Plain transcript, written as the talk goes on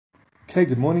Okay,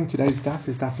 good morning. Today's daf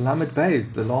is daf Lamed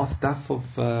Beis, the last daf of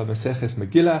Maseches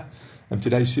Megillah. And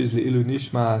today's shir is Leilu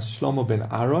Nishma Shlomo ben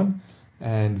Aaron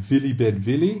and Vili ben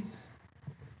Vili,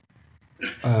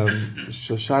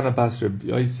 Shoshana bas Reb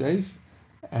Yosef,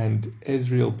 and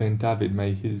Ezriel ben David.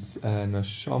 May his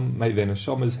may their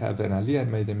neshamas have an aliyah,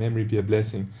 and may their memory be a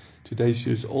blessing. Today's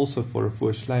shir is also for a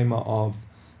shlema of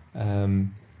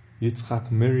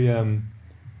Yitzchak Miriam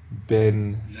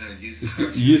ben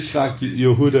Yitzchak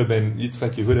Yehuda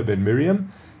ben Miriam,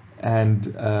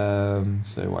 and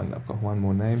I've got one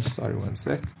more name. Sorry, one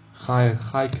sec.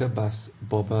 Chayka bas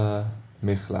Boba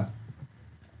Michla.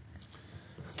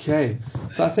 Okay,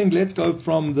 so I think let's go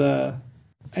from the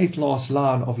 8th last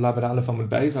line of Lamed Aleph Amud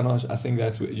Beis. I think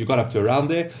that's where you got up to around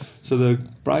there. So the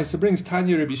Brisa brings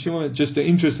Tanya Rabbi Shimon, just an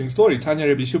interesting story. Tanya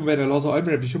Rabbi Shimon ben Elazar,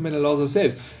 Rabbi Shimon ben Elazar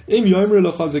says, Im yomer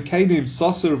lecha zakenim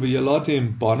sasur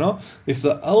v'yaladim bana. If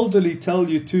the elderly tell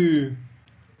you to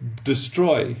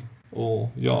destroy,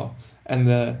 and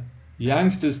the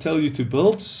youngsters tell you to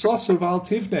build, sasur v'al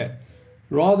tivne,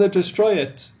 rather destroy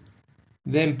it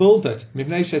than build it.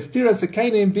 Mipnei shestira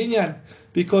zakenim binyan,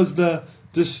 because the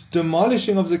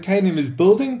demolishing of the Zakenim is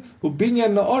building,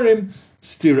 ubinyan na'orim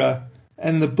stira,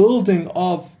 and the building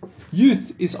of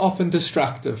youth is often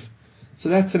destructive. So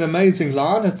that's an amazing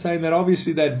line. It's saying that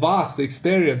obviously that vast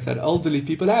experience that elderly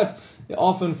people have, it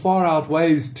often far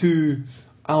outweighs the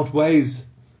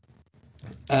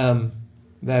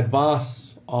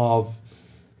advice of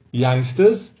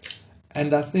youngsters,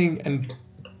 and I think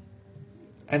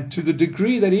and to the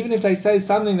degree that even if they say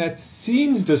something that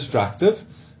seems destructive,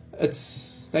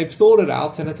 they've thought it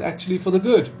out, and it's actually for the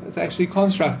good. It's actually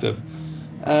constructive.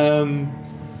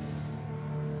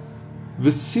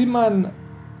 V'siman,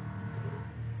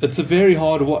 it's a very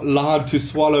hard line to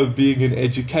swallow being in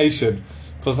education,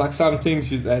 because like some things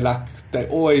they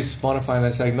always modify and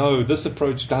they say, no, this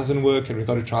approach doesn't work, and we've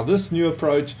got to try this new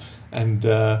approach, and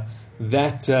they'll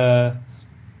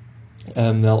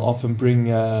often bring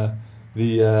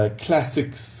the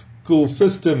classic school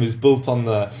system is built on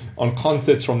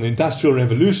concepts from the Industrial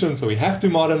Revolution, so we have to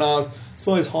modernize. It's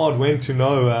always hard when to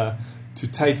know to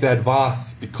take the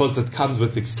advice, because it comes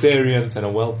with experience and a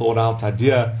well thought out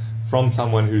idea from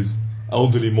someone who's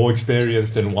elderly, more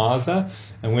experienced and wiser,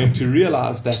 and when to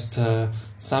realize that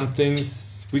some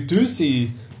things we do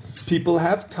see people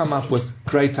have come up with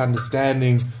great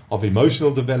understanding of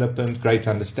emotional development, great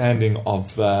understanding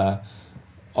of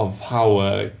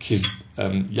how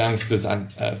youngsters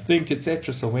think,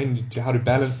 etc. So how to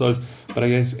balance those. But I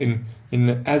guess in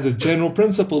as a general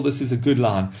principle, this is a good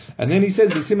line. And then he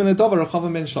says the siman adavar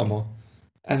Hagbah ben Gellila,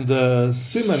 and the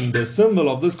symbol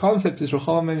of this concept is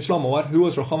Hagbah ben Gellila. Who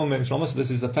was Hagbah ben Gellila? So this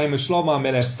is the famous Shlomo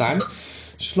HaMelech's son.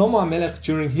 Shlomo HaMelech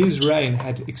during his reign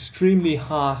had extremely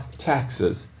high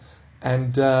taxes,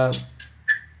 and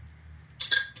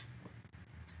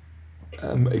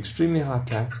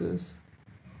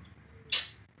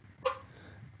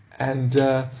And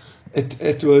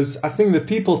it was, I think the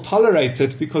people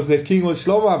tolerated because their king was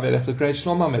Shlomo HaMelech, the great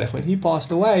Shlomo HaMelech. When he passed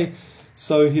away,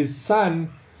 so his son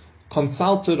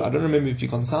consulted, I don't remember if he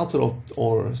consulted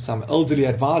or some elderly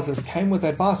advisors came with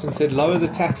advice and said, lower the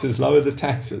taxes.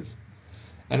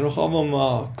 And Rehoboam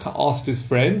asked his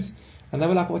friends, and they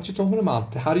were like, what you talking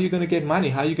about? How are you going to get money?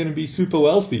 How are you going to be super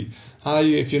wealthy? How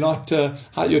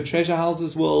your treasure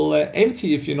houses will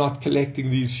empty if you're not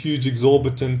collecting these huge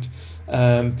exorbitant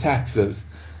taxes.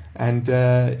 And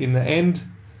in the end,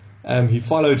 he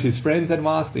followed his friend's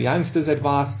advice, the youngsters'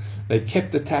 advice. They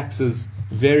kept the taxes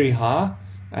very high,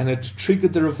 and it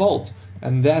triggered the revolt.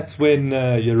 And that's when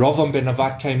Yerovam ben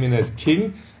Nevat came in as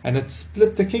king, and it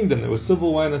split the kingdom. There was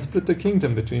civil war, and it split the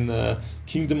kingdom between the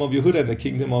kingdom of Yehuda and the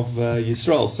kingdom of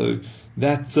Yisrael. So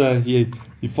that's he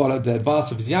followed the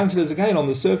advice of his youngsters. Again, on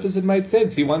the surface, it made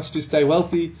sense. He wants to stay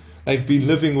wealthy. They've been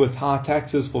living with high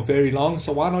taxes for very long,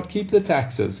 so why not keep the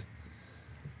taxes?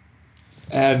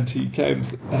 And he came,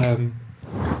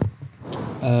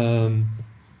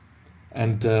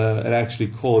 it actually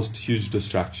caused huge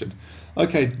destruction.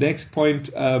 Okay, next point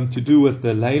to do with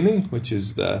the leining, which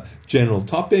is the general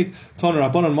topic. Where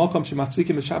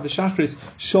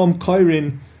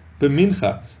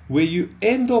you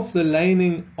end off the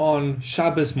leining on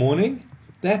Shabbos morning,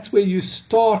 that's where you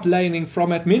start leining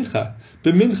from at Mincha.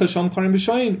 Where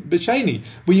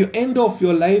you end off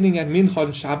your leining at Mincha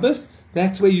on Shabbos,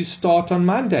 that's where you start on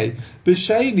Monday. Where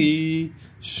you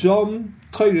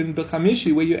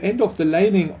end off the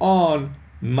leining on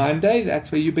Monday,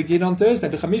 that's where you begin on Thursday.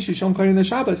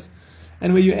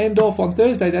 And where you end off on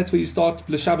Thursday, that's where you start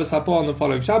the Shabbos Haba on the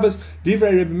following Shabbos.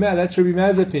 Divrei Rebbe Meir, that's Rebbe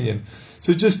Meir's opinion.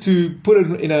 So just to put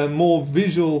it in a more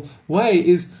visual way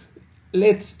is,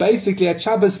 let's basically at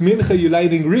Shabbos Mincha you're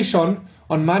leining Rishon,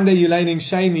 on Monday you're leining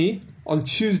Sheni, on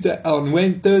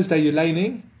Thursday you're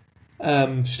leining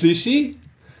Shlishi,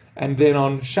 and then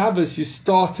on Shabbos you're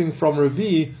starting from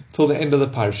Revi till the end of the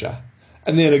parsha.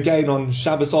 And then again on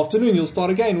Shabbos afternoon you'll start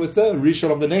again with the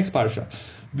Rishon of the next parsha.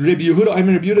 Rabbi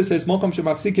Yehuda says, "Mokom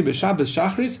shemapsikim b'Shabbos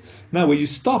shachris." Now, where you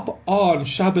stop on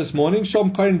Shabbos morning,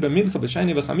 Shom korin b'mincha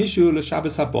b'shani v'chamishu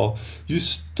l'Shabbos haba. You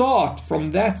start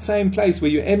from that same place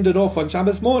where you ended off on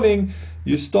Shabbos morning.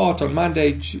 You start on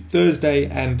Monday, Thursday,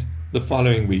 and the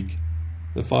following week,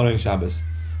 the following Shabbos.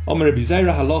 Omer Rabbi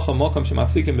Zera halacha mokom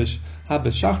shemapsikim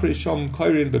b'Shabbos shachris Shom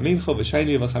korin b'mincha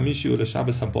b'shani v'chamishu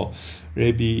l'Shabbos haba.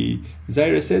 Rabbi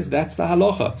Zera says that's the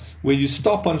halacha. Where you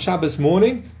stop on Shabbos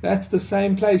morning, that's the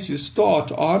same place you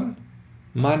start on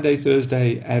Monday,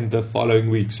 Thursday, and the following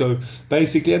week. So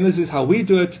basically, and this is how we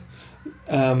do it.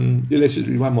 Let's just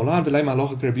read one more line.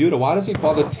 Why does he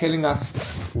bother telling us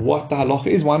what the halacha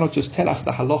is? Why not just tell us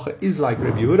the halacha is like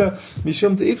Rabbi Yehuda?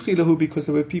 Mishum te'ivchilahu, because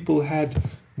there were people who had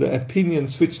the opinion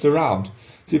switched around.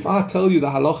 So if I tell you the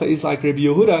halacha is like Rabbi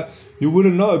Yehuda, you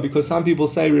wouldn't know, because some people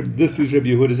say this is Rabbi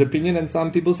Yehuda's opinion, and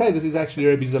some people say this is actually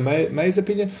Rabbi Zamei's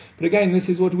opinion. But again, this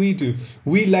is what we do.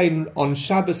 We lein on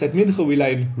Shabbos at Mincha, we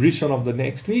lein Rishon of the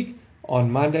next week. On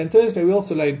Monday and Thursday, we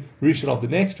also lein Rishon of the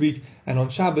next week, and on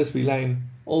Shabbos we lein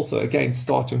also, again,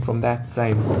 starting from that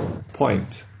same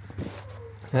point.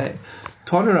 Okay.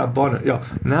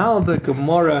 Now the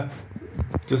Gemara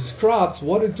describes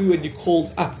what to do when you're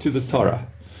called up to the Torah.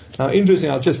 Now, interesting,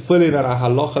 I'll just fill in on a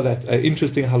halacha that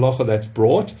interesting halacha that's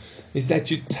brought, is that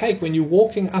you take, when you're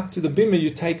walking up to the bima, you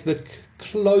take the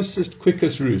closest,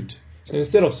 quickest route. So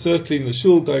instead of circling the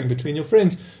shul, going between your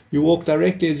friends, you walk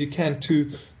directly as you can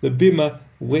to the bima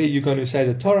where you're going to say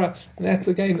the Torah. And that's,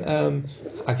 again,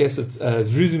 I guess it's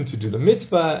zruzim to do the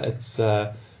mitzvah, it's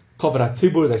kavod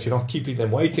hatzibur, that you're not keeping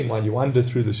them waiting while you wander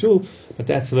through the shul, but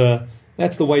that's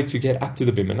the way to get up to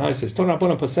the bima. Now it says, Torah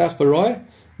bona pasach v'roy,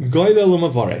 goyle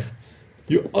l'mavarech.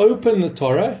 You open the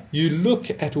Torah, you look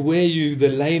at where the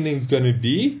leining is going to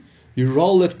be, you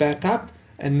roll it back up,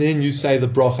 and then you say the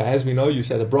bracha. As we know, you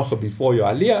say the bracha before your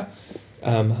aliyah.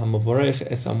 Hamavarech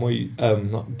es amoy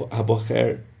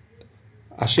habocher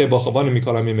asher bachavanu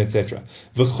mikol hamim, etc.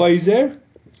 V'chayzer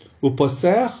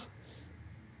uposech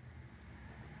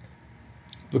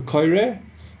v'koire,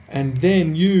 and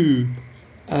then you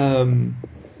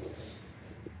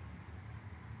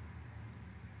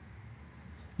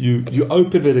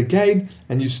open it again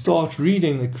and you start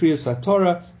reading the Kriyas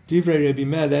HaTorah. Divrei Rabbi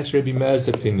Meir, that's Rabbi Meir's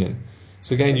opinion.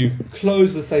 So again, you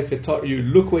close the Sefer Torah, you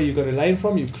look where you're going to lein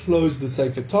from, you close the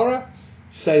Sefer Torah,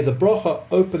 say the bracha,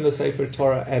 open the Sefer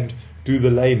Torah, and do the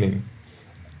leining.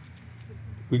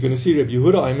 We're going to see Rabbi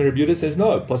Yehuda. Rabbi Yehuda says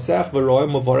no. Pasach v'roy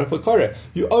mavarech v'koreh.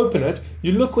 You open it,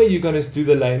 you look where you're going to do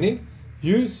the leining,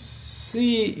 you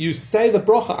say the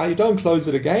bracha, you don't close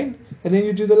it again, and then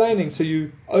you do the leining. So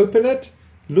you open it,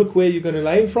 look where you're going to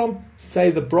lein from,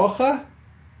 say the bracha,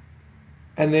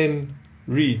 and then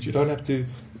read. You don't have to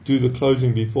do the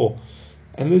closing before.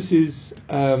 And this is,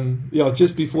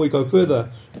 just before we go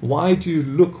further, why do you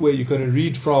look where you're going to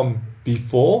read from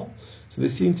before? So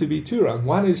there seem to be two rounds.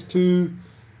 One is to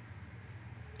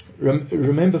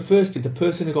remember firstly, the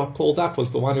person who got called up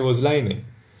was the one who was leining.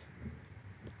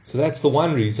 So that's the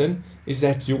one reason, is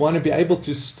that you want to be able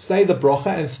to say the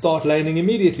bracha and start leining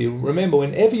immediately. Remember,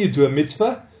 whenever you do a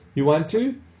mitzvah,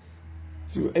 whenever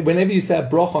you say a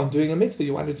bracha on doing a mitzvah,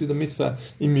 you want to do the mitzvah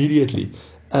immediately.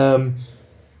 So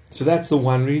that's the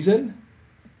one reason.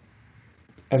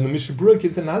 And the Mishnah Berurah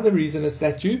gives another reason, is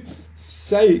that you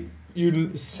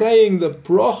saying the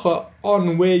bracha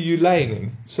on where you're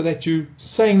leining, so that you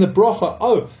saying the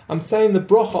bracha, I'm saying the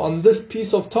bracha on this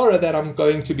piece of Torah that I'm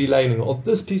going to be leining, or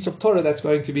this piece of Torah that's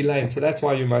going to be leining. So that's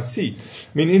why you must see. I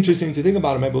mean, interesting to think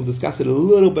about it. Maybe we'll discuss it a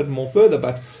little bit more further,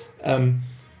 but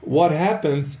what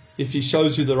happens if he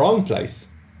shows you the wrong place?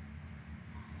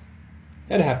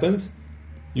 It happens.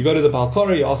 You go to the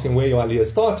Balkora, you ask him where your aliyah is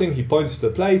starting, he points to the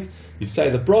place, you say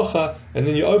the bracha, and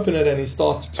then you open it and he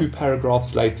starts 2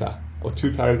 paragraphs later, or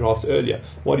 2 paragraphs earlier.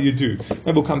 What do you do?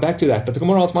 Maybe we'll come back to that. But the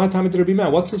Gemara asks, my time at Rabbi Meir.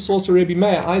 What's the source of Rabbi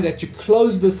Meir? That you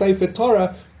close the Sefer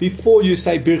Torah before you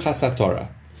say Birchas HaTorah.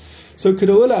 So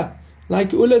Kedula,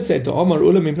 like Ula said to Omar,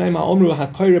 Ula mipnei ma'omru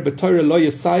ha'koire b'Torah lo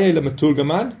yesayeh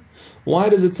le'meturgaman. Why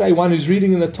does it say one who's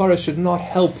reading in the Torah should not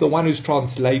help the one who's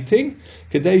translating?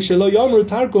 Kedei shelo yomru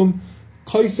targum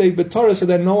koisei b'Torah, so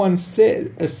that no one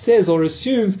says or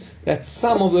assumes that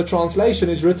some of the translation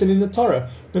is written in the Torah.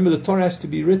 Remember, the Torah has to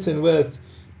be written with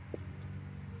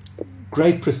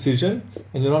great precision,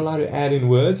 and you're not allowed to add in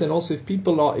words. And also, if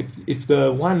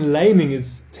the one leining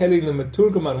is telling the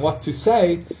Meturgaman what to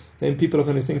say, then people are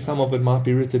going to think some of it might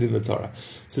be written in the Torah.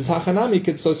 Says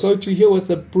Hachanami, so too here with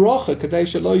the bracha,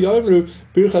 Kadesh Lo Yomru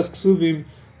Birchas Ksuvim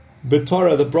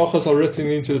B'Torah, the brachas are written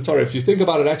into the Torah. If you think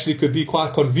about it, actually could be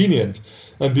quite convenient.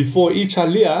 And before each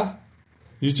aliyah,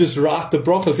 you just write the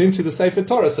brachas into the Sefer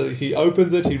Torah. So he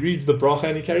opens it, he reads the bracha,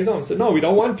 and he carries on. So no, we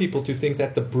don't want people to think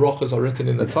that the brachas are written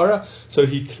in the Torah. So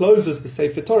he closes the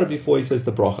Sefer Torah before he says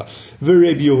the bracha.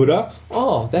 V'Rebbe Yehuda,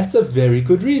 that's a very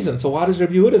good reason. So why does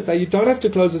Rebbe Yehuda say you don't have to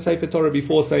close the Sefer Torah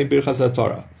before saying Birchas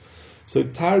HaTorah? So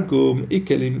Targum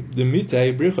Ikelim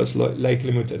Demite Brichos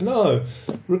Leiklimute. No,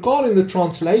 regarding the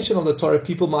translation of the Torah,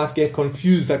 people might get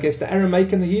confused. I guess the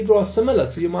Aramaic and the Hebrew are similar,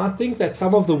 so you might think that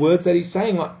some of the words that he's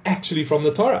saying are actually from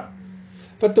the Torah.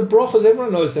 But the brachas,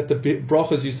 everyone knows that the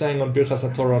brachas you're saying on Birchas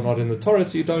HaTorah are not in the Torah,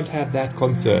 so you don't have that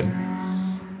concern.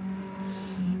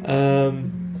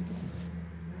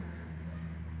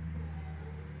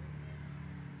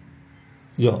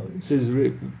 It says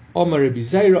Omer Rebbe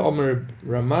Zeira, Omer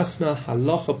Ramasna,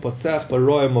 Halacha Posach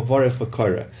Baroya Mavarech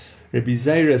V'Koreh. Rebbe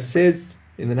Zeira says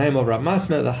in the name of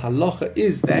Ramasna, the halacha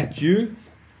is that you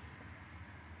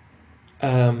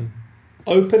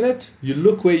open it, you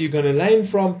look where you're going to lein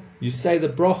from, you say the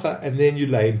bracha, and then you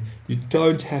lein. You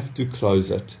don't have to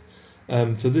close it.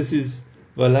 So this is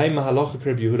V'aleim halacha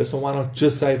Rebbe Yehuda. So why not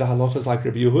just say the halacha is like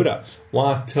Rebbe Yehuda?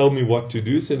 Why tell me what to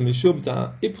do? It says Mishum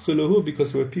ta'ipchiluhu,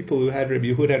 because there were people who had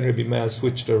Rebbe Yehuda and Rebbe Meir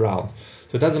switched around.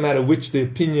 So it doesn't matter which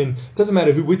opinion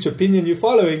you're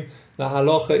following. The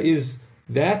halacha is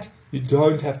that you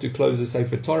don't have to close the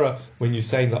Sefer Torah when you're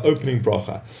saying the opening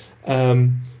bracha.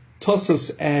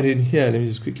 Tossos add in here. Let me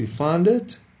just quickly find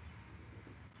it.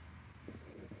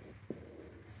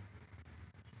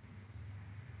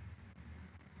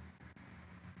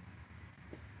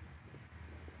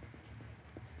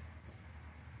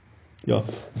 Yeah,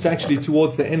 it's actually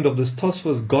towards the end of this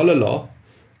Tosfos Gellila.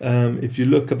 If you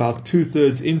look about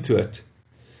 2/3 into it,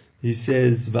 he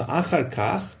says v'achar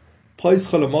kach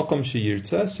poischol makom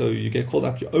sheyirtza. So you get called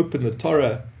up, you open the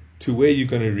Torah to where you're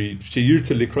going to read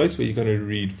sheyirtza likros, where you're going to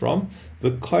read from.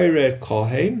 V'koire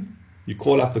kohen, you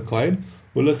call up the kohen.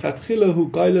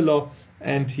 Ulechatchilahu Gellila,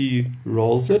 and he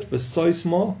rolls it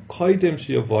v'soisma koidem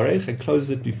sheyavarech, and closes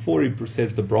it before he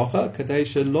says the bracha.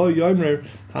 Kadesh lo yomer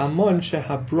hamon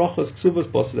shehabrachos ksuvos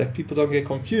bo, so that people don't get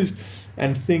confused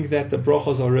and think that the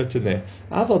brachos are written there.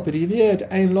 Aval b'diavad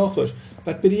ein lochosh,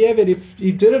 but b'diavad, if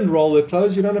he didn't roll it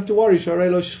close, you don't have to worry. Sharei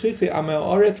lo shchichi amei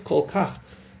aretz kol kach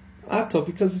ato,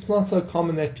 because it's not so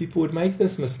common that people would make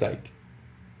this mistake.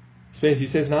 Especially, he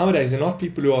says nowadays, they're not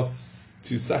people who are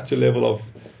to such a level of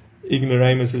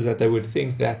ignoramuses that they would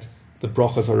think that the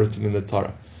brachas are written in the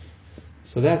Torah.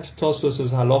 So that's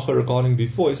Tosfos' halacha regarding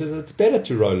before. He says it's better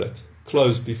to roll it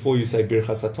closed before you say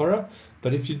Birchas HaTorah,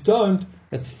 but if you don't,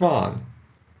 it's fine.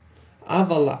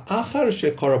 Aval achar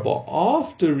shekoraba,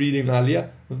 after reading Aliyah,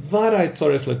 varay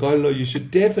tzorech legoylo, you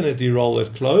should definitely roll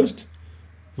it closed.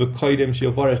 V'koidem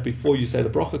sheyavarech, before you say the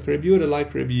bracha, Rebbe Yehuda,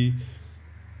 like Rebbe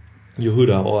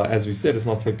Yehuda, or as we said, it's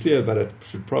not so clear, but it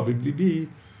should probably be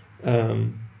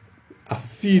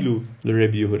afilu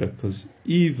l'Rebbe Yehuda, because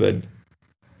even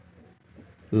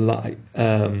Rebbe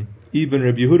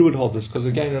Yehuda would hold this, because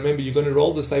again, remember, you're going to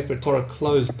roll the Sefer Torah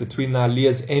closed between the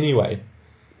aliyahs anyway,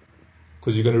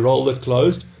 because you're going to roll it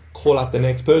closed, call up the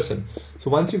next person.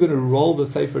 So once you're going to roll the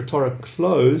Sefer Torah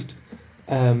closed,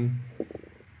 once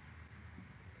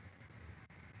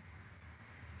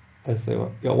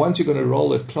you're going to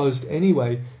roll it closed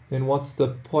anyway, then what's the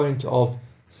point of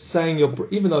saying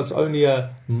even though it's only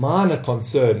a minor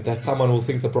concern that someone will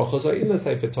think the brachos are in the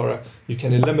Sefer Torah, you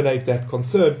can eliminate that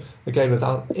concern, again,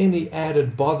 without any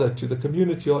added bother to the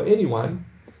community or anyone,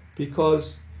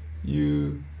 because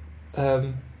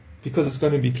it's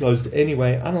going to be closed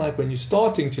anyway. Unlike when you're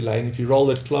starting to lein, if you roll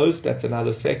it closed, that's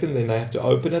another second, then they have to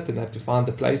open it, then they have to find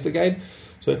the place again.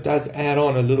 So it does add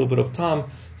on a little bit of time.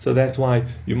 So that's why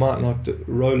you might not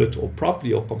roll it or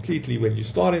properly or completely when you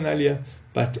start in Aliyah,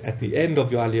 but at the end of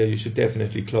your Aliyah, you should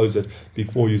definitely close it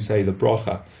before you say the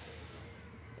bracha.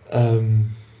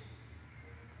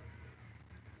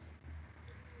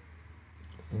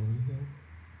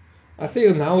 I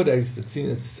think nowadays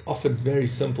it's often very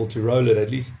simple to roll it, at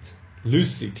least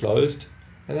loosely closed,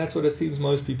 and that's what it seems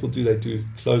most people do. They do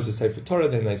close the Sefer Torah,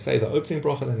 then they say the opening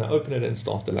bracha, then they open it and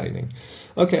start the leining.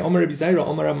 Okay, Omer Rebbe Zeira,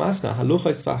 Omer Amasna,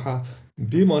 haluchos v'ha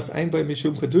bimos ein bei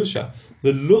mishum kedusha.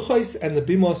 The luchos and the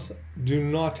bimos do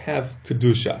not have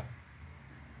kedusha.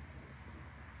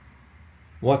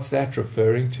 What's that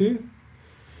referring to?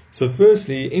 So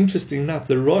firstly, interesting enough,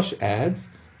 the Rosh adds,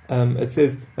 it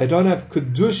says they don't have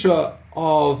kedusha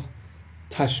of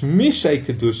tashmishay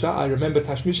kedusha. I remember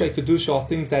tashmishay kedusha are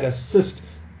things that assist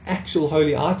actual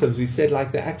holy items. We said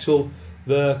like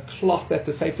the cloth that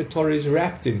the Sefer Torah is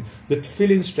wrapped in, the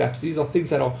tefillin straps. These are things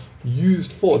that are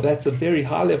used for. That's a very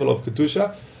high level of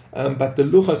kedusha. But the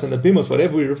luchos and the bimos,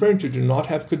 whatever we're referring to, do not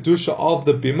have kedusha of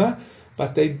the bima,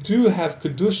 but they do have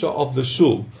kedusha of the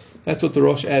shul. That's what the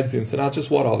Rosh adds in. So now, just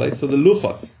what are they? So the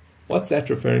luchos, what's that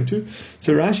referring to?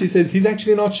 So Rashi says he's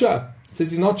actually not sure. He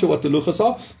says he's not sure what the luchos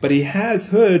are, but he has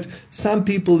heard some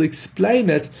people explain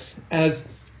it as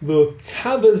the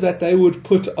covers that they would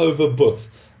put over books.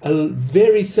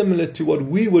 Very similar to what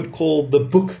we would call the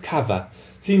book cover.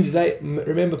 Seems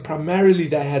remember, primarily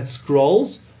they had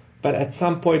scrolls, but at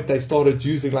some point they started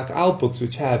using like our books,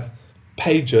 which have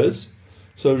pages.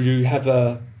 So you have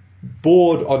a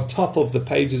board on top of the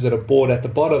pages and a board at the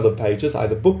bottom of the pages,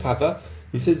 either book cover.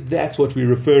 He says that's what we're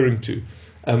referring to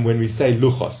when we say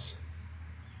luchos.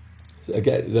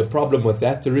 Again, the problem with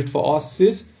that, the Ritva asks,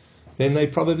 is then they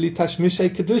probably touch Mishay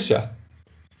Kedusha.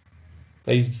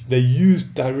 They use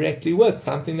directly with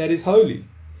something that is holy.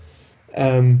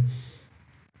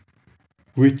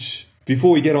 Which,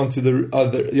 before we get on to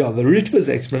the Ritva's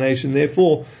explanation,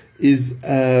 therefore, is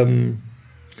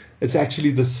it's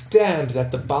actually the stand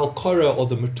that the Baal Korah or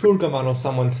the Maturgaman or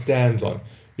someone stands on.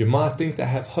 You might think they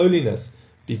have holiness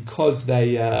because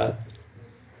you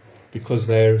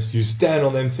stand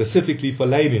on them specifically for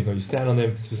leining, or you stand on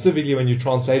them specifically when you're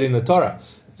translating the Torah.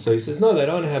 So he says, no, they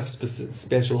don't have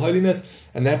special holiness,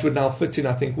 and that would now fit in,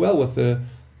 I think, well with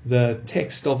the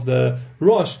text of the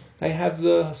Rosh. They have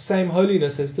the same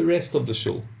holiness as the rest of the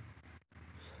shul.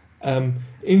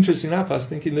 Interesting enough, I was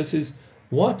thinking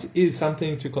what is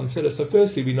something to consider. So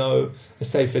firstly, we know a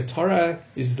Sefer Torah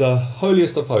is the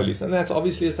holiest of holies, and that's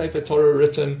obviously a Sefer Torah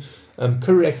written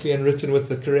correctly and written with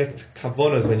the correct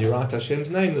kavanas. When you write Hashem's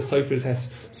name, the Sefer is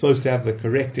supposed to have the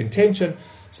correct intention.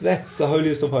 So that's the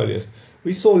holiest of holiest.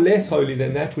 We saw less holy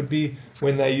than that would be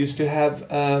when they used to have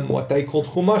what they called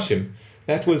chumashim.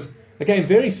 That was, again,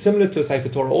 very similar to a Sefer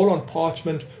Torah, all on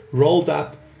parchment, rolled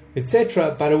up,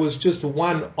 etc. But it was just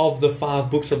one of the 5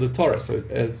 books of the Torah. So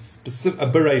a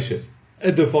Bereshis,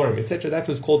 a Devarim, etc. That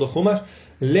was called the chumash,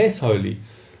 less holy.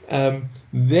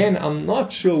 Then I'm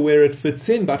not sure where it fits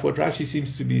in, but what Rashi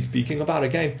seems to be speaking about,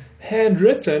 again,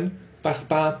 handwritten, but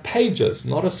by pages,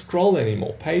 not a scroll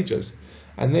anymore, pages.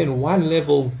 And then one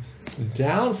level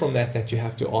down from that you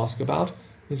have to ask about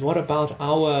is, what about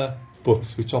our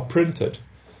books which are printed?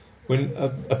 When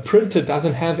a printer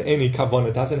doesn't have any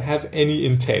kavanah, doesn't have any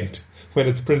intent when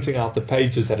it's printing out the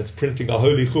pages, that it's printing a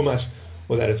holy chumash,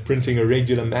 or that it's printing a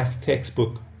regular maths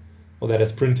textbook, or that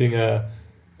it's printing a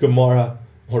Gemara,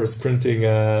 or it's printing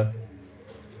a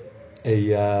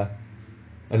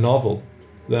novel.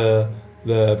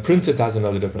 The printer doesn't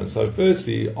know the difference. So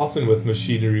firstly, often with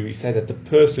machinery, we say that the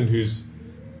person who's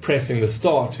pressing the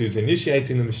start, who's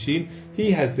initiating the machine,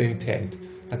 he has the intent.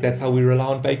 Like that's how we rely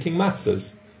on baking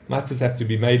matzahs. Matzahs have to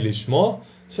be made lishma,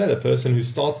 so the person who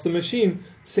starts the machine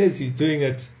says he's doing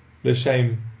it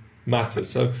l'shem matzah.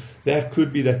 So that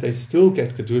could be that they still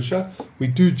get kedusha. We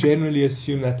do generally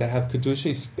assume that they have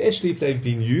kedusha, especially if they've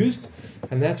been used,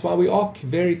 and that's why we are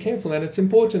very careful. And it's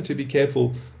important to be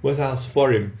careful with our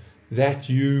sforim, that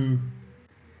you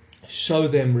show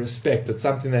them respect. It's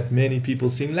something that many people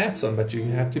seem lax on, but you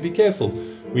have to be careful.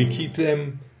 We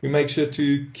make sure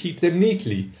to keep them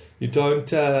neatly. You don't,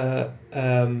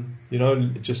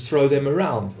 just throw them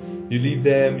around.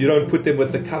 You don't put them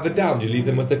with the cover down. You leave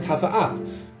them with the cover up.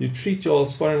 You treat your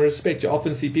sforim with respect. You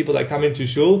often see people that come into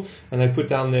shul and they put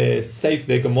down their safe,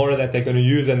 their Gemara that they're going to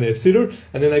use, and their siddur,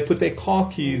 and then they put their car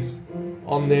keys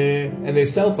on their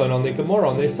cell phone on their Gemara,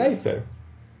 on their sefer.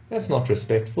 That's not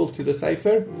respectful to the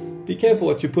Sefer. Be careful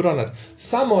what you put on it.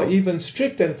 Some are even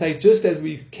strict and say, just as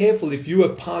we're careful if you were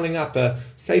piling up a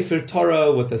Sefer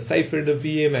Torah with a Sefer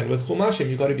Nevi'im and with Chumashim,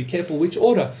 you've got to be careful which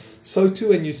order. So too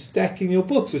when you're stacking your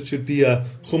books, it should be a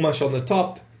Chumash on the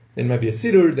top, then maybe a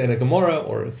Siddur, then a Gemara,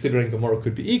 or a Siddur and Gemara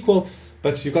could be equal.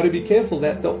 But you've got to be careful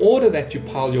that the order that you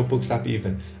pile your books up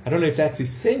even. I don't know if that's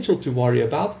essential to worry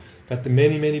about, but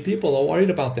many people are worried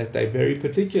about that. They're very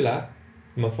particular.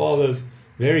 My father's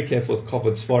very careful with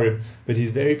covered svarim, but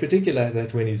he's very particular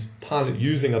that when he's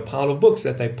using a pile of books,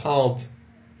 that they piled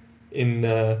in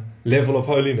level of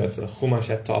holiness, a chumash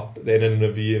at top, then a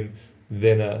nevi'im,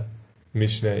 then a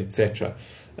mishnah, etc.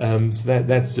 So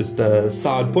that's just a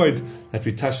side point that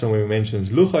we touched on when we mentioned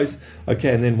luchos.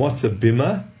 Okay, and then what's a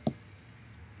bima?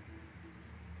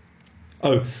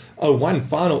 One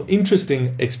final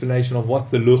interesting explanation of what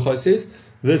the luchos is.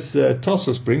 This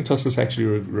Tosfos actually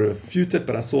refute it,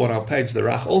 but I saw on our page, the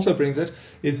Rach also brings it,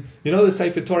 is, the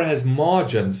Sefer Torah has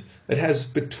margins. It has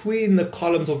between the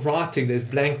columns of writing, there's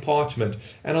blank parchment,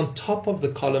 and on top of the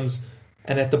columns,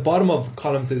 and at the bottom of the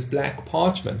columns there's black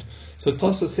parchment. So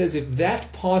Tosfos says if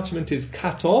that parchment is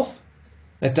cut off,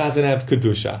 that doesn't have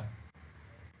Kedusha.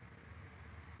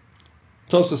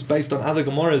 Tosfos, based on other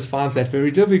Gemaras, finds that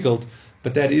very difficult,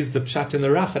 but that is the pshat in the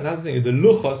Rach. Another thing, the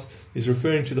luchos is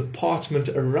referring to the parchment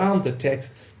around the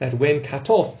text that when cut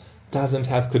off doesn't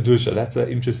have Kedusha. That's an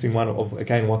interesting one of,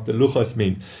 again, what the luchos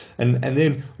mean. And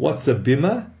then, what's a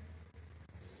bima?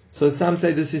 So some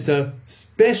say this is a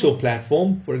special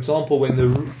platform. For example, when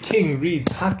the king reads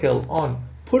Hakel on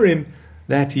Purim,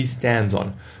 that he stands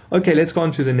on. Okay, let's go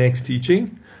on to the next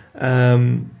teaching.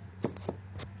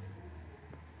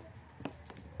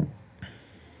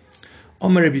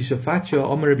 Omer Rabbi Shefatya,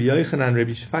 Omer Rabbi Yochanan,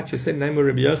 Rabbi Shefatya said, name of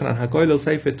Rabbi Yochanan, Hagoyel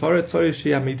Sefer Torah, Tzorich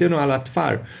Sheyamidenu ala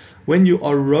Tfar. When you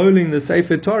are rolling the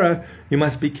Sefer Torah, you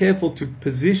must be careful to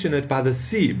position it by the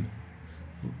seam.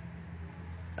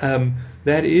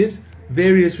 That is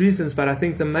various reasons, but I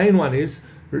think the main one is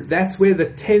that's where the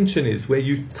tension is, where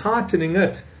you're tightening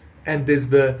it, and there's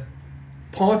the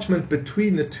parchment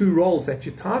between the two rolls that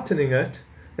you're tightening it.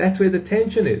 That's where the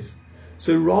tension is.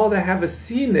 So rather have a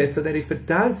seam there, so that if it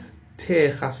does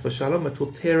tear, chas v'shalom, it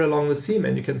will tear along the seam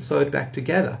and you can sew it back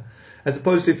together. As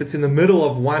opposed to if it's in the middle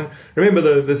of one.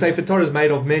 Remember, the Sefer Torah is made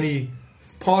of many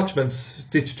parchments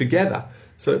stitched together.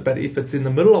 So, but if it's in the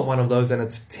middle of one of those and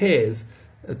it tears,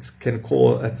 it's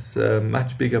a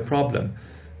much bigger problem.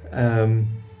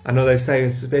 I know they say,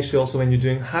 especially also when you're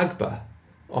doing Hagbah,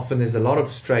 often there's a lot of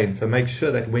strain. So make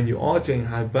sure that when you are doing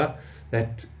Hagbah,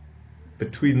 that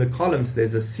between the columns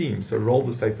there's a seam. So roll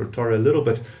the Sefer Torah a little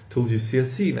bit till you see a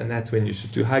seam, and that's when you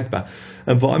should do Hagbah.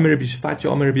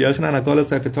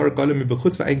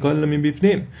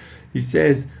 He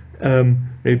says, Rabbi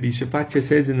Shefatya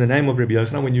says in the name of Rabbi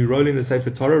Yochanan, when you're rolling the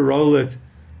Sefer Torah, roll it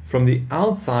from the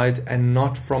outside and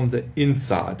not from the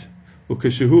inside. He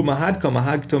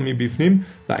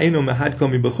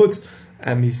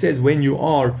says when you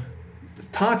are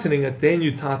tightening it, then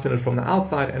you tighten it from the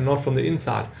outside and not from the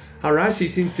inside. How Rashi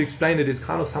seems to explain it is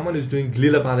kind of someone who's doing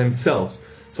Gellila by themselves.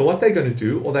 So what they're going to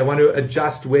do, or they want to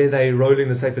adjust where they're rolling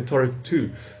the Sefer Torah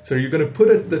to. So you're going to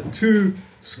put the two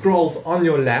scrolls on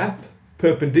your lap,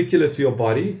 perpendicular to your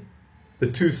body, the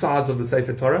two sides of the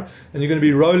Sefer Torah, and you're going to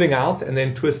be rolling out and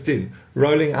then twist in,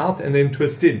 rolling out and then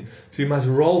twist in. So you must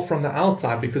roll from the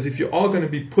outside, because if you are going to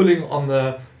be pulling on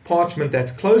the parchment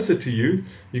that's closer to you,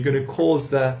 you're going to cause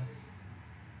the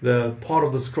part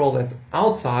of the scroll that's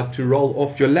outside to roll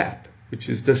off your lap, which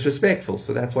is disrespectful.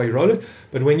 So that's why you roll it.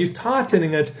 But when you're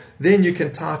tightening it, then you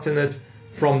can tighten it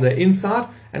from the inside.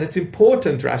 And it's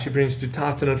important, Rashi brings, to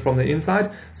tighten it from the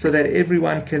inside so that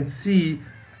everyone can see,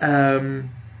 the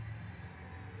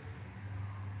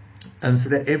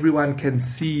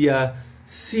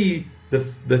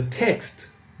text,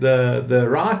 the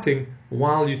writing,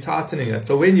 while you're tightening it.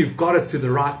 So when you've got it to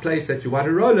the right place that you want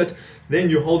to roll it,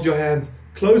 then you hold your hands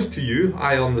close to you,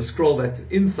 eye on the scroll that's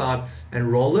inside, and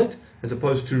roll it, as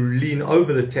opposed to lean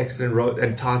over the text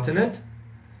and tighten it,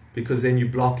 because then you're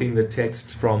blocking the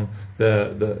text from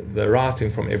the writing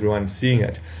from everyone seeing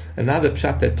it. Another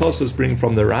pshat that Tosfos bring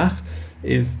from the Rach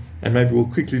is, and maybe we'll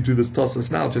quickly do this Tosfos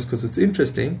now just because it's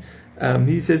interesting.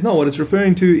 He says, no, what it's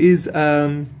referring to is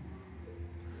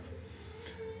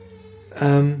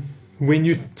when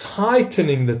you're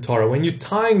tightening the Torah, when you're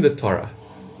tying the Torah.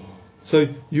 So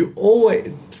you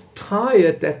always tie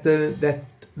it that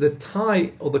the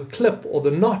tie or the clip or the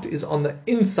knot is on the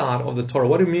inside of the Torah.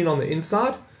 What do you mean on the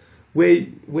inside? Where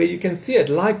you can see it,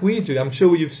 like we do. I'm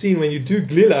sure you've seen when you do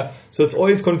Gellila. So it's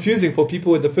always confusing for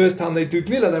people when the first time they do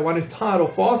Gellila, they want to tie it or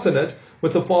fasten it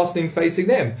with the fastening facing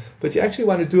them. But you actually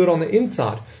want to do it on the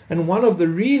inside. And one of the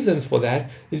reasons for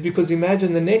that is because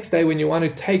imagine the next day when you want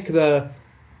to take the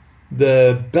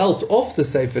belt off the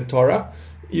Sefer Torah,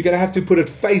 you're going to have to put it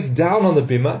face down on the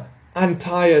bima,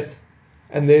 untie it,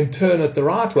 and then turn it the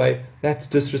right way. That's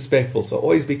disrespectful. So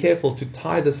always be careful to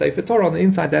tie the Sefer Torah on the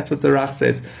inside. That's what the Rach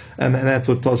says, and that's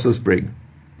what Tosfos bring.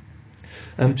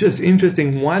 Just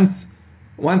interesting, once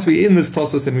we're in this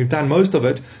Tosfos and we've done most of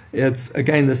it, it's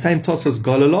again the same Tosfos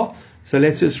Gellila. So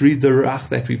let's just read the Rach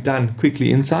that we've done quickly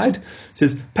inside. It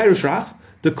says, Perush Rach,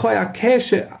 the koya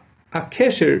keshe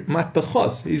Akesher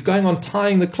matbechos. He's going on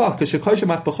tying the cloth. When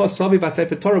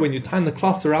you're tying the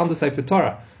cloth around the Sefer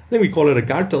Torah, I think we call it a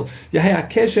gartel.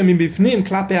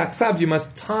 You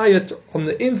must tie it on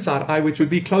the inside, which would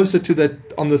be closer to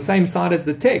on the same side as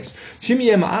the text.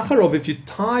 If you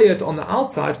tie it on the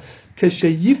outside, when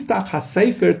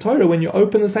you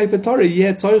open the Sefer Torah,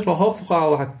 you're going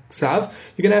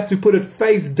to have to put it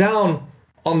face down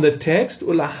on the text,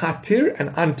 and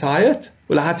untie it.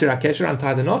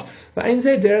 Untie the knot, and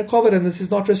this is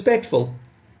not respectful.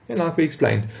 like we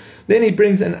explained. Then he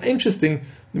brings an interesting,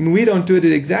 we don't do it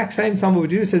the exact same, some of what we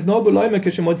do, it says, no b'loima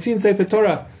k'shemotzin sefer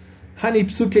Torah, hani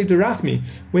psuke derachmi.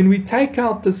 When we take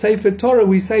out the sefer Torah,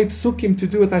 we say psukim to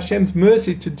do with Hashem's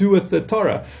mercy, to do with the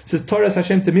Torah. It says, Torah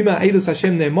Hashem temima, eilus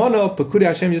Hashem ne'mono, pekudi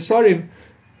Hashem yisorim.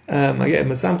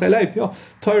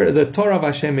 The Torah of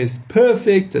Hashem is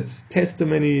perfect. It's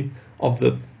testimony of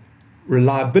the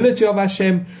reliability of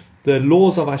Hashem. The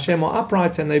laws of Hashem are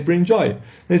upright and they bring joy.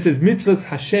 Then it says mitzvahs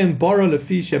Hashem bara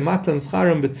lefi shematan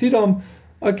scharim betzidom.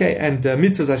 Okay, and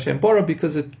mitzvahs Hashem bara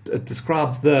because it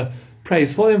describes the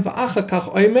praise for them.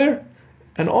 V'achakach omer.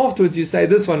 And afterwards you say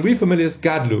this one, we're familiar with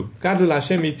Gadlu. Gadlu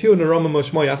Hashem itiu neroma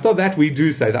moshmoy. After that we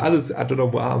do say. The others, I don't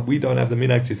know, we don't have the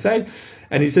minhag to say.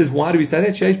 And he says, why do we say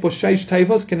that? Sheish bo sheish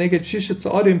tevos keneged shishet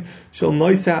tza'adim shel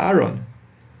noiseh Aaron.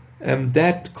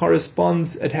 That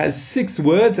corresponds, it has 6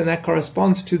 words, and that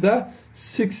corresponds to the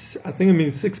 6, I think it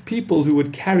means 6 people who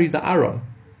would carry the Aaron.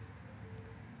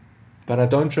 But I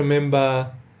don't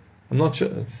remember, I'm not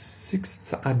sure, 6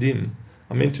 tza'adim.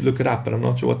 I meant to look it up, but I'm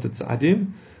not sure what the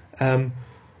tza'adim.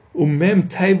 Umem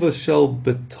tevos shel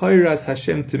b'toras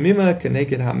Hashem temima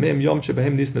keneged hamem yom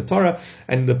shebehem nisna Torah,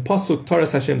 and the pasuk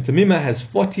Toras Hashem temima has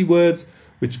 40 words,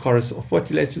 which corresponds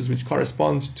 40 letters, which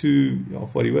corresponds to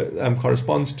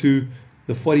corresponds to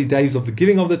the 40 days of the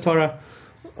giving of the Torah.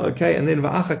 Okay, and then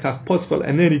va'achakach poschol,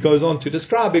 and then he goes on to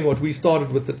describing what we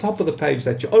started with the top of the page,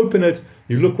 that you open it,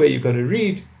 you look where you're going to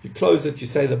read, you close it, you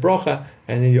say the bracha,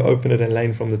 and then you open it and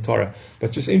lein from the Torah.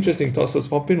 But just interesting, Tosfos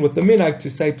hop in with the minhag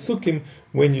to say psukim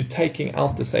when you're taking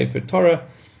out the Sefer Torah,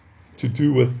 to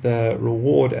do with the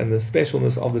reward and the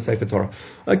specialness of the Sefer Torah.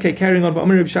 Okay, carrying on. Rabbi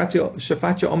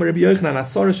Shefatya, Rabbi Yochanan,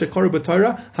 Asara shekoru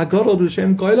b'Torah, hagadol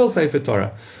b'Shem goylel Sefer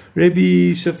Torah.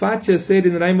 Rabbi Shefatya said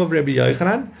in the name of Rabbi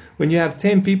Yochanan, when you have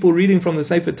 10 people reading from the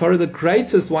Sefer Torah, the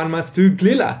greatest one must do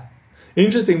glila.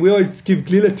 Interesting, we always give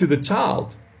glila to the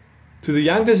child, to the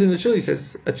youngest in the shul. He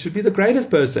says it should be the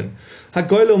greatest person.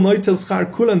 Hagoylel noitel schar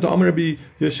kulan to Amar Rabbi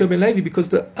Yeshua ben Levi, because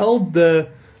the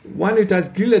one who does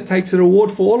glila takes a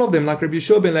reward for all of them, like Rabbi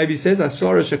Yeshua ben Levi says,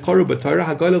 Asara shekoru b'Torah,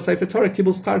 hagoylel sefer Torah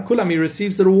kibul schar kulam. He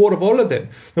receives the reward of all of them.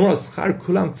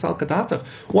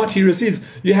 What he receives,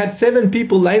 you had 7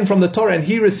 people lein from the Torah, and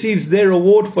he receives their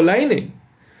reward for leining.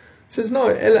 He says no,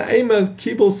 ela ema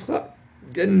kibul schar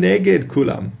neged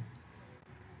kulam.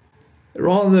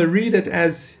 Rather read it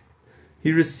as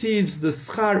he receives the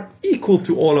schar equal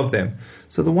to all of them.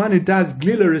 So the one who does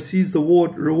glila receives the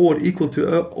reward equal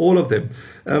to all of them.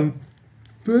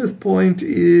 First point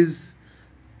is,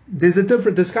 there's a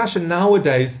different discussion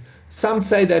nowadays. Some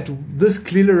say that this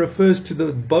glila refers to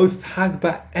both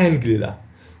Hagbah and Gellila.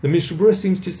 The Mishnah Berurah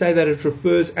seems to say that it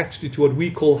refers actually to what we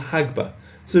call Hagbah.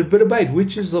 So a bit of debate,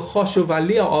 which is the choshev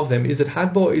aliyah of them? Is it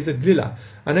Hagbah or is it Gellila?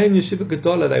 I know in Yeshiva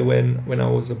Gedola, when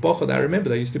I was a bochad, I remember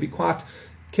they used to be quite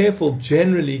careful,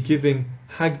 generally giving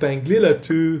Hagbah and Gellila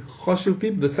to choshev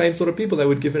people, the same sort of people they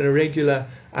would give an irregular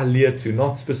aliyah to,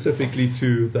 not specifically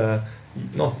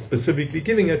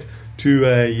giving it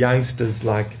to youngsters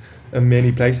like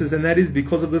many places, and that is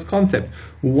because of this concept.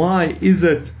 Why is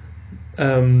it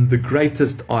the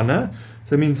greatest honor?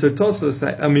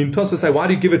 Tosfos say, why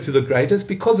do you give it to the greatest?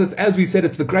 Because it's, as we said,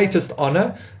 it's the greatest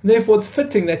honor, and therefore it's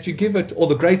fitting that you give it, or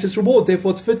the greatest reward,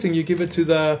 therefore it's fitting you give it to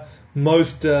the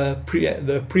most the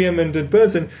preeminent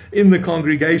person in the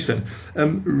congregation.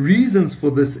 Reasons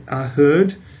for this I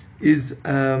heard is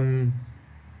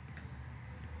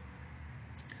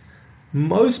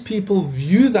most people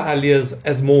view the aliyahs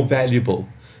as more valuable.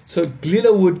 So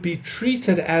Gellila would be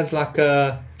treated as like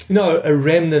a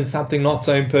remnant, something not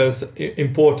so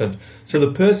important. So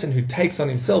the person who takes on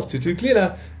himself to do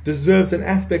Gellila deserves an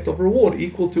aspect of reward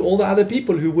equal to all the other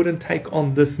people who wouldn't take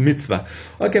on this mitzvah.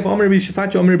 Okay, how do we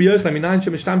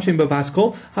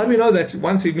know that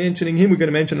once we're mentioning him, we're going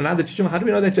to mention another teaching? How do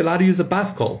we know that you're allowed to use a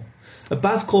baskol? A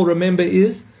baskol, remember,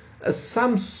 is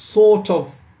some sort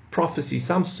of prophecy,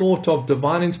 some sort of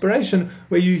divine inspiration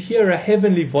where you hear a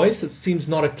heavenly voice. It seems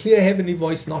not a clear heavenly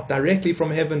voice, not directly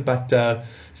from heaven, but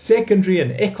secondary,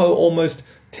 an echo almost,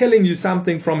 telling you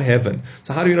something from heaven.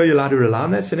 So how do you know you're allowed to rely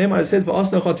on that? So it says,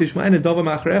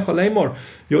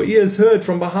 your ears heard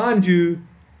from behind you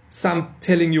some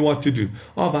telling you what to do.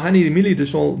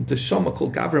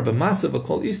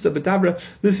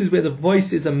 This is where the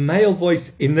voice is a male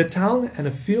voice in the town and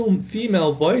a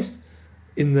female voice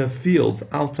in the fields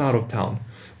outside of town.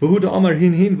 And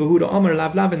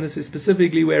this is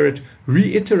specifically where it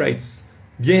reiterates,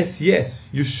 yes,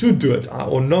 you should do it,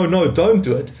 or no, don't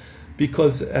do it,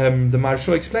 because the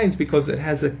Maharsha explains, because it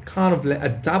has a kind of a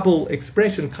double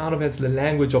expression, kind of has the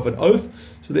language of an oath,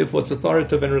 so therefore it's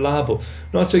authoritative and reliable.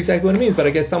 Not sure exactly what it means, but I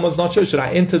guess someone's not sure, should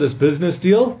I enter this business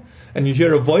deal? And you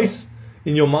hear a voice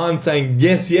in your mind saying,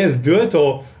 yes, do it,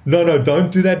 or no,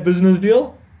 don't do that business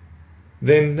deal.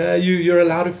 Then you're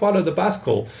allowed to follow the bus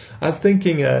call. I was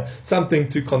thinking something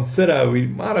to consider.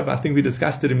 I think we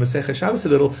discussed it in Masechah Shabbos a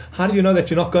little. How do you know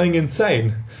that you're not going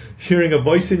insane? Hearing a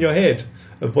voice in your head,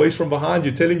 a voice from behind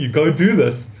you telling you, go do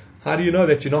this. How do you know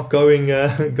that you're not going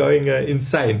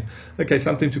insane? Okay,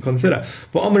 something to consider.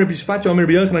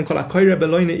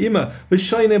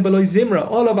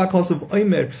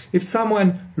 If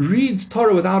someone reads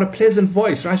Torah without a pleasant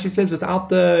voice, Rashi says without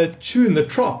the tune, the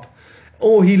trop,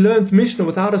 or he learns Mishnah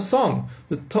without a song,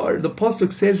 the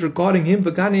pasuk says regarding him,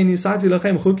 it's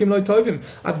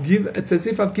as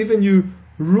if I've given you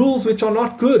rules which are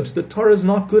not good. The Torah is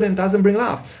not good and doesn't bring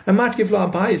life. And Matkiv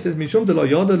says,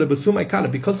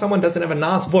 because someone doesn't have a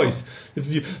nice voice,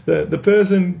 the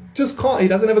person just can't, he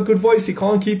doesn't have a good voice, he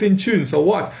can't keep in tune. So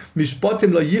what?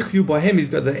 Mishpatim lo yichyu bohem, he's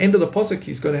got the end of the pasuk,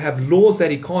 he's going to have laws that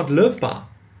he can't live by.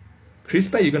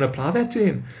 Krispa, you're going to apply that to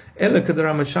him. You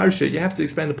have to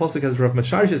explain the pasuk as Rav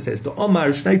Masharsha says. If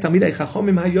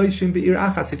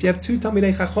you have two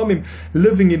Talmidei Chachomim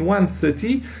living in one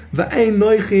city,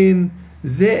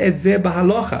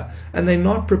 and they're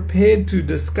not prepared to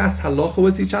discuss halacha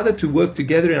with each other, to work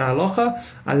together in halacha,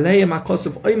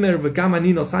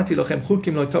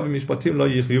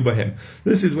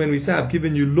 this is when we say, I've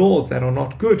given you laws that are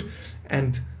not good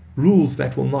and rules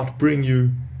that will not bring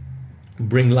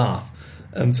life.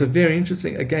 So very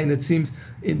interesting. Again, it seems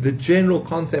in the general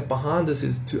concept behind this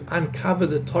is to uncover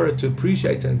the Torah, to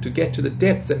appreciate it, and to get to the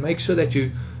depths and make sure that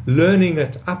you're learning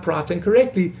it upright and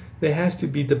correctly. There has to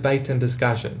be debate and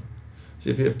discussion.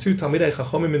 So if you have two Talmidei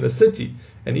Chachomim in the city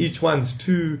and each one's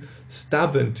too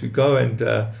stubborn to go and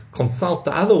consult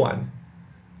the other one,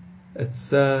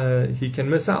 he can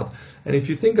miss out. And if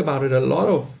you think about it,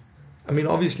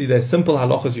 obviously there's simple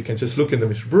halachas. You can just look in the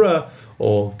Mishbura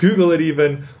or Google it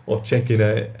even, or check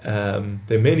there are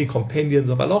many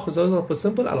compendiums of halachas. Those are for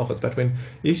simple halachas. But when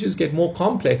issues get more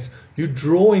complex, you're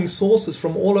drawing sources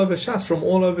from all over Shas, from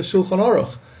all over Shulchan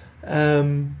Aruch.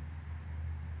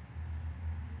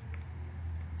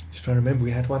 Just trying to remember,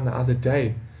 we had one the other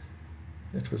day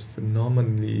that was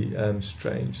phenomenally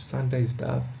strange. Sunday's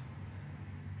Daf.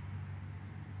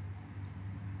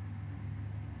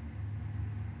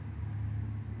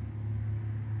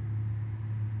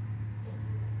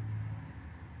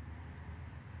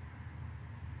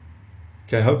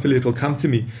 Okay, hopefully it will come to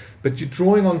me. But you're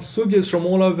drawing on sugyas from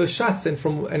all over Shas and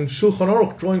Shulchan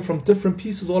Aruch, drawing from different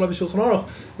pieces all over Shulchan Aruch.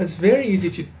 It's very easy,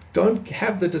 if you don't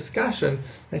have the discussion,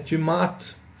 that you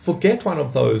might forget one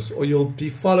of those, or you'll be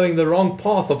following the wrong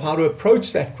path of how to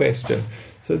approach that question.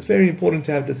 So it's very important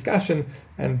to have discussion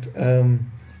and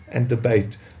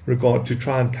debate to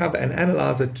try and cover and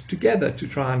analyze it together, to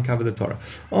try and cover the Torah.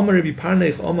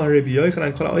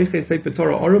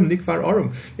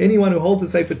 Anyone who holds the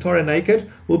Sefer Torah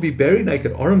naked will be buried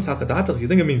naked. You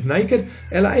think it means naked?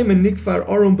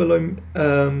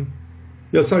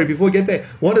 Before we get there,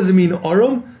 what does it mean,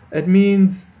 Orum? It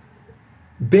means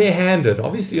barehanded.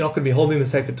 Obviously, you're not going to be holding the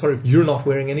Sefer Torah if you're not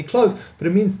wearing any clothes, but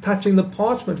it means touching the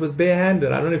parchment with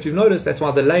barehanded. I don't know if you've noticed, that's why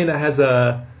the leining has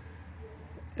a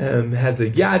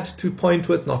yad to point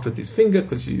with, not with his finger,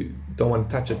 because you don't want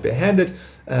to touch it barehanded.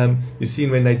 You've seen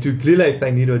when they do Gellila, if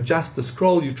they need to adjust the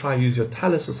scroll, you try and use your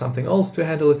talus or something else to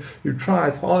handle it. You try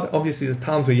as hard. Obviously, there's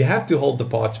times where you have to hold the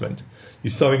parchment. You're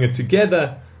sewing it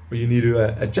together, or you need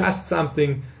to adjust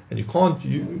something, and you can't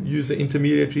use the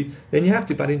intermediary, then you have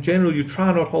to. But in general, you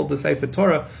try not hold the Sefer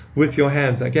Torah with your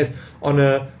hands. I guess on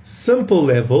a simple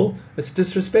level, it's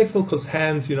disrespectful because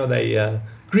hands, they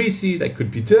greasy, they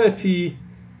could be dirty.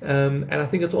 And I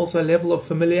think it's also a level of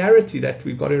familiarity that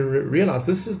we've got to realize.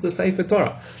 This is the Sefer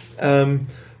Torah.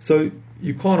 So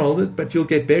you can't hold it, but you'll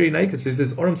get buried naked. So it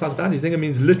says, Orim Tzaltan, you think it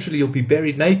means literally you'll be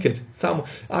buried naked.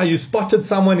 You spotted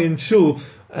someone in shul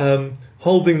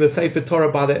holding the Sefer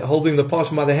Torah holding the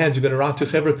parchment by the hands. You're going to write to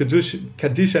Chevra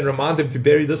Kaddish and remind them to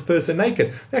bury this person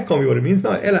naked. That can't be what it means.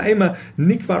 No, Ela Ema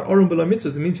Nikvar Orim Below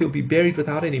Mitzvahs. It means he'll be buried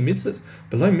without any mitzvahs.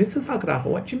 Below mitzvahs,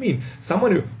 what do you mean?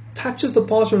 Someone who touches the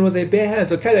parchment with their bare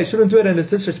hands. Okay, they shouldn't do it and it's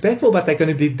disrespectful, but they're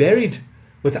going to be buried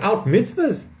without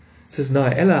mitzvahs. It says no.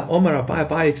 Ella Omar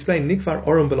Abai explained Nikvar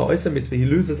Orim B'la Oisa mitzvah. He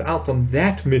loses out on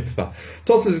that mitzvah.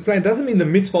 Tosfos explained doesn't mean the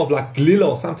mitzvah of like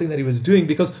Gellila or something that he was doing,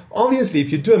 because obviously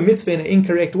if you do a mitzvah in an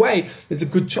incorrect way, there's a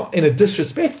good chance, in a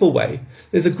disrespectful way,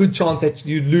 there's a good chance that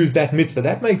you'd lose that mitzvah.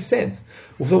 That makes sense.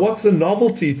 So what's the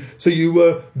novelty? So you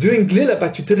were doing Gellila,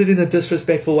 but you did it in a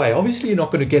disrespectful way. Obviously you're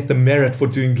not going to get the merit for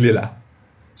doing Gellila.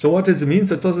 So what does it mean?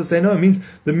 So Tosfos say no, it means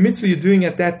the mitzvah you're doing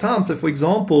at that time. So for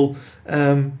example,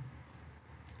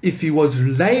 if he was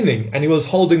leining and he was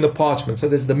holding the parchment, so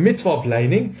there's the mitzvah of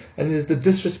leining and there's the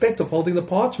disrespect of holding the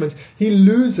parchment, he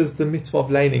loses the mitzvah of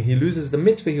leining. He loses the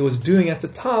mitzvah he was doing at the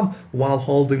time while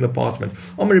holding the parchment.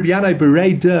 Omer Rabbi Yana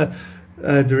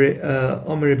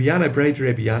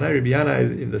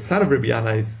the son of Rabbi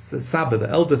Yana is Saba, the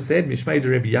elder said, Mishmei de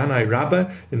Rabbi Yana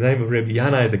Rabba, in the name of Rabbi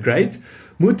Yana the Great,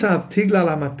 Mutav tiglal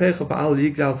amatpecha ba'al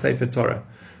yiglal sefer Torah.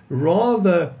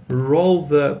 Rather roll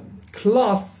the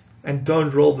cloths and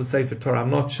don't roll the Sefer Torah.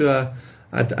 I'm not sure,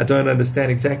 I don't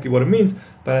understand exactly what it means,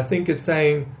 but I think it's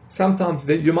saying sometimes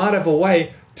that you might have a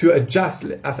way to adjust.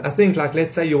 I think, like,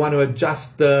 let's say you want to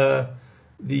adjust the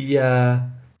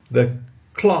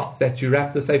cloth that you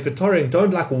wrap the Sefer Torah in.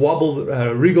 Don't like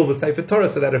wriggle the Sefer Torah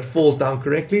so that it falls down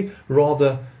correctly.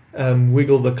 Rather,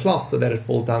 wiggle the cloth so that it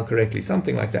falls down correctly,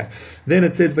 something like that. Then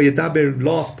it says, Vayadaber,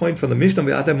 last point from the Mishnah,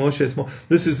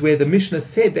 this is where the Mishnah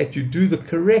said that you do the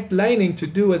correct leining to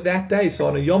do it that day. So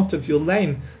on a Yom Tov you'll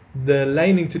lane the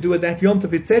leining to do it that Yom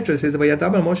Tov, etc. It says,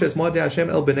 Vayadaber Moshe es Moadei Hashem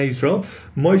el Bnei Yisrael.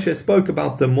 Moshe spoke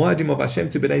about the Moadim of Hashem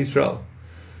to Bnei Yisrael.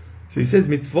 So he says,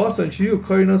 mitzvahs on shiyu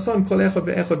korinoson kol echad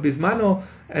ve'echad bizmano,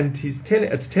 and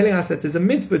it's telling us that there's a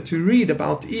mitzvah to read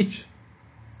about each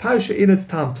Parsha in its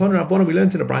time. Ton Rabbanon, we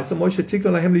learned in the Brayso, Moshe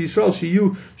tikon lahem liyisrael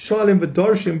shiyu shalim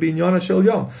v'dorshim binyana shel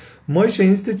yom. Moshe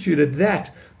instituted that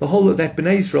the whole of that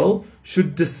Bnei Yisrael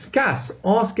should discuss,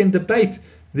 ask and debate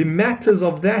the matters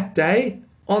of that day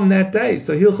on that day.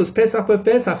 So Hilchos Pesach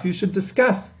b'Pesach, you should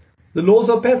discuss the laws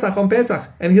of Pesach on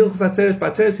Pesach, and Hilchos Atzeres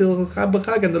b'Atzeres, Hilchos Chag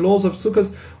b'Chag, and the laws of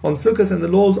Sukkos on Sukkos, and the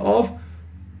laws of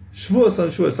Shavuos on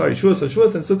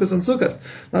Shavuos, and Sukkos on Sukkos.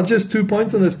 Now, just 2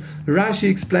 points on this. Rashi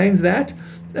explains that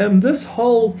this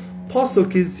whole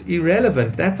pasuk is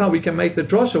irrelevant. That's how we can make the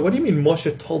drasha. What do you mean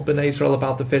Moshe told Bnei Israel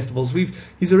about the festivals?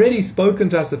 He's already spoken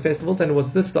to us the festivals, and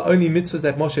was this the only mitzvahs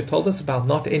that Moshe told us about,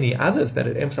 not any others that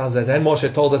it emphasizes? And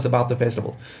Moshe told us about the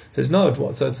festivals. It says no, it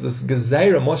was. So it's this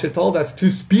gezerah. Moshe told us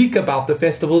to speak about the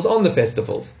festivals on the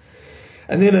festivals.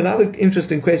 And then another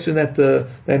interesting question that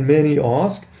many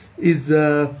ask is,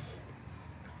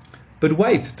 but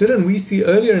wait, didn't we see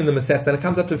earlier in the Masechta, and it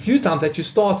comes up a few times, that you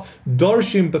start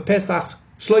Dorshim b'Pesach,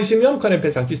 Shloshim Yom Kodem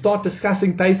Pesach, you start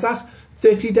discussing Pesach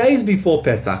 30 days before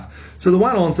Pesach. So the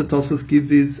one answer Tosfos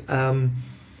give is,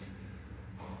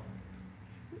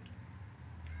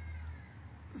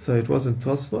 so it wasn't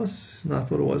Tosfos, no, I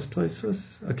thought it was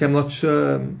Tosfos. Okay, I'm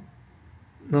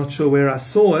not sure where I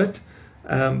saw it,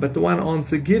 but the one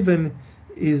answer given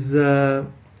is that,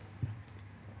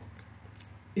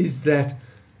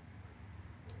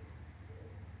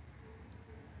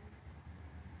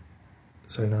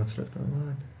 sorry, now it's left my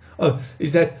mind.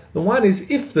 Is that the one is,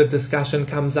 if the discussion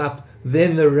comes up,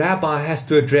 then the rabbi has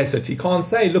to address it. He can't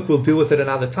say, look, we'll deal with it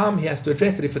another time. He has to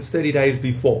address it if it's 30 days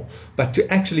before. But to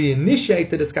actually initiate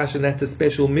the discussion, that's a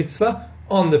special mitzvah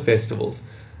on the festivals.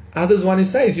 Others one who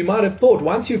says, you might have thought,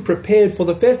 once you've prepared for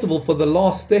the festival for the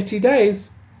last 30 days,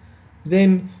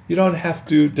 then you don't have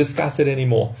to discuss it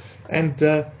anymore. And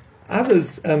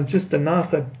others, just a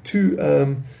nicer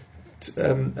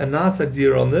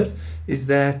dear on this, is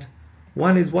that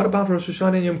one is, what about Rosh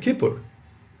Hashanah and Yom Kippur?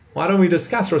 Why don't we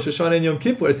discuss Rosh Hashanah and Yom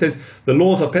Kippur? It says the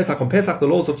laws of Pesach on Pesach, the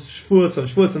laws of Shavuos on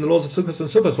Shavuos, and the laws of Sukkot on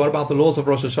Sukkot. What about the laws of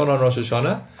Rosh Hashanah on Rosh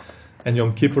Hashanah and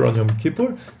Yom Kippur on Yom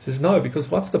Kippur? It says no,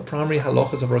 because what's the primary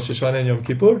halachas of Rosh Hashanah and Yom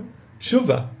Kippur?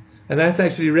 Tshuva. And that's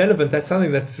actually relevant. That's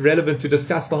something that's relevant to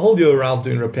discuss the whole year around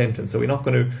doing repentance. So we're not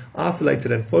going to isolate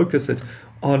it and focus it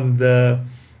on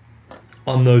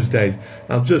those days.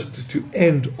 Now, just to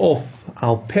end off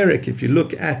our perek, if you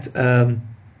look at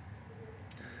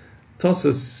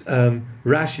Tosfos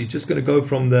Rashi, just going to go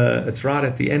from it's right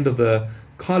at the end of the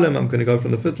column. I'm going to go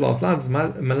from the fifth last line.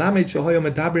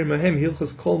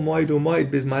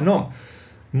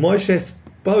 Moshe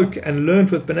spoke and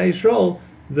learned with Bnei Yisrael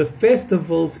the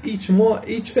festivals, each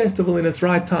festival in its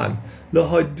right time.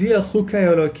 To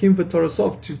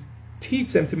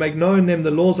teach them, to make known them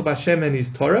the laws of Hashem and His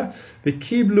Torah.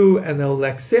 V'kiblu, and they'll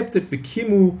accept it.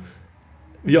 V'kiblu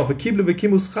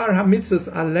schar ha-mitzvahs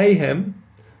aleihem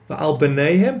v'al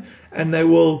b'neihem, and they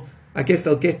will, I guess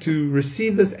they'll get to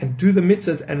receive this and do the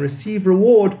mitzvahs and receive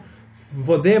reward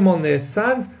for them on their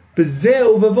sons.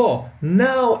 B'zeh uvavo,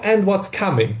 now and what's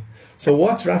coming. So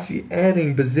what's Rashi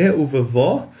adding Bezeh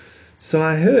Uvavo? So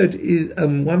I heard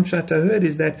one shot I heard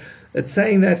is that it's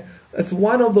saying that it's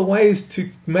one of the ways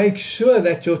to make sure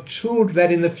that your children,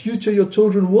 that in the future your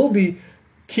children will be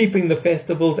keeping the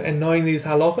festivals and knowing these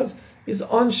halachas, is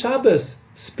on Shabbos.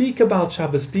 Speak about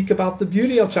Shabbos, speak about the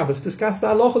beauty of Shabbos, discuss the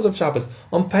halachas of Shabbos.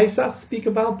 On Pesach, speak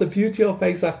about the beauty of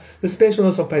Pesach, the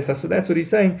specialness of Pesach. So that's what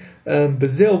he's saying.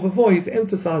 Bezel Vavo, he's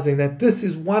emphasizing that this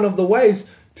is one of the ways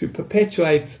to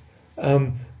perpetuate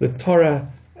the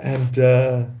Torah and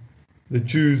the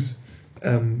Jews'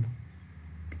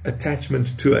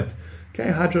 attachment to it. Okay,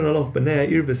 Hadron Aloch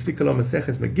B'nei Ir V'Slikalon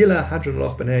Maseches Megillah, Hadron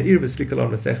Aloch B'nei Ir V'Slikalon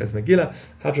Maseches Megillah,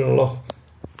 Hadron Aloch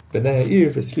B'nei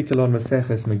Ir V'Slikalon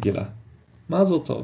Maseches Megillah. Mazel Tov.